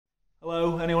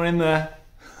Hello, anyone in there?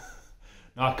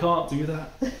 No, I can't do that.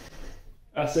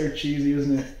 That's so cheesy,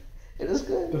 isn't it? It is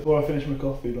good. Before I finish my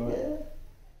coffee, like. Yeah.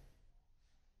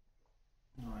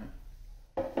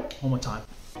 Alright. One more time.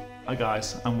 Hi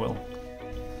guys, I'm Will.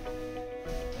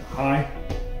 Hi,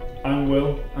 I'm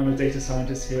Will. I'm a data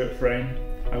scientist here at Frame.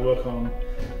 I work on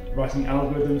writing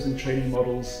algorithms and training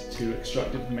models to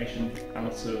extract information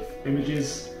out of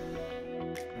images.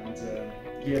 And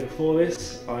yeah, before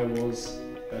this, I was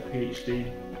a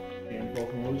PhD in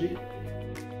volcanology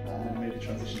and made the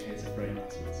transition here to Frame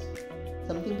afterwards.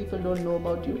 Something people don't know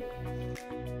about you.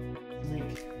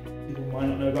 Something people might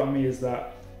not know about me is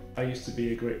that I used to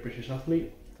be a Great British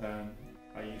athlete.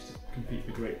 I used to compete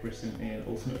for Great Britain in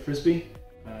ultimate frisbee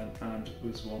and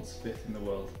was once 5th in the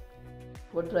world.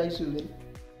 What drives you, Will?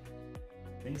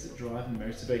 Things that drive and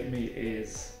motivate me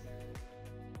is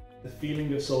the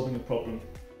feeling of solving a problem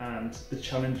and the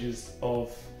challenges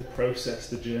of the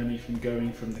process, the journey from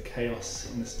going from the chaos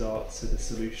in the start to the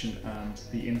solution and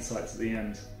the insights at the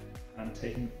end, and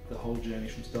taking the whole journey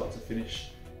from start to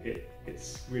finish.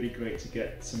 It's really great to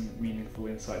get some meaningful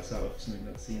insights out of something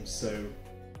that seems so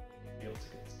able to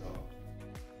get started.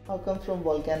 How come from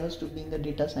volcanoes to being a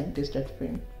data scientist at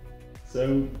Frame?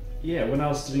 So yeah, when I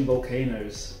was studying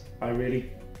volcanoes, I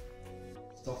really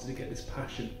started to get this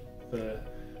passion for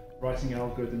writing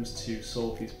algorithms to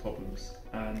solve these problems,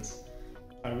 and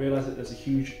I realised that there's a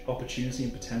huge opportunity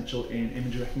and potential in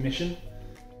image recognition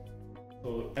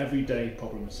for everyday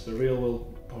problems, for real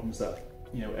world problems that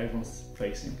everyone's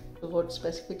facing. So what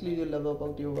specifically you love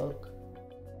about your work?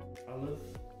 I love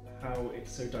how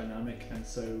it's so dynamic and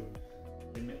so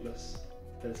limitless.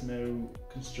 There's no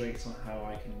constraints on how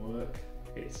I can work.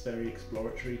 It's very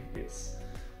exploratory. It's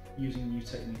using new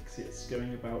techniques. It's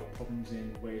going about problems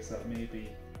in ways that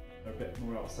maybe are a bit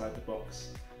more outside the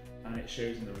box, and it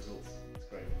shows in the results. It's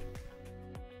great.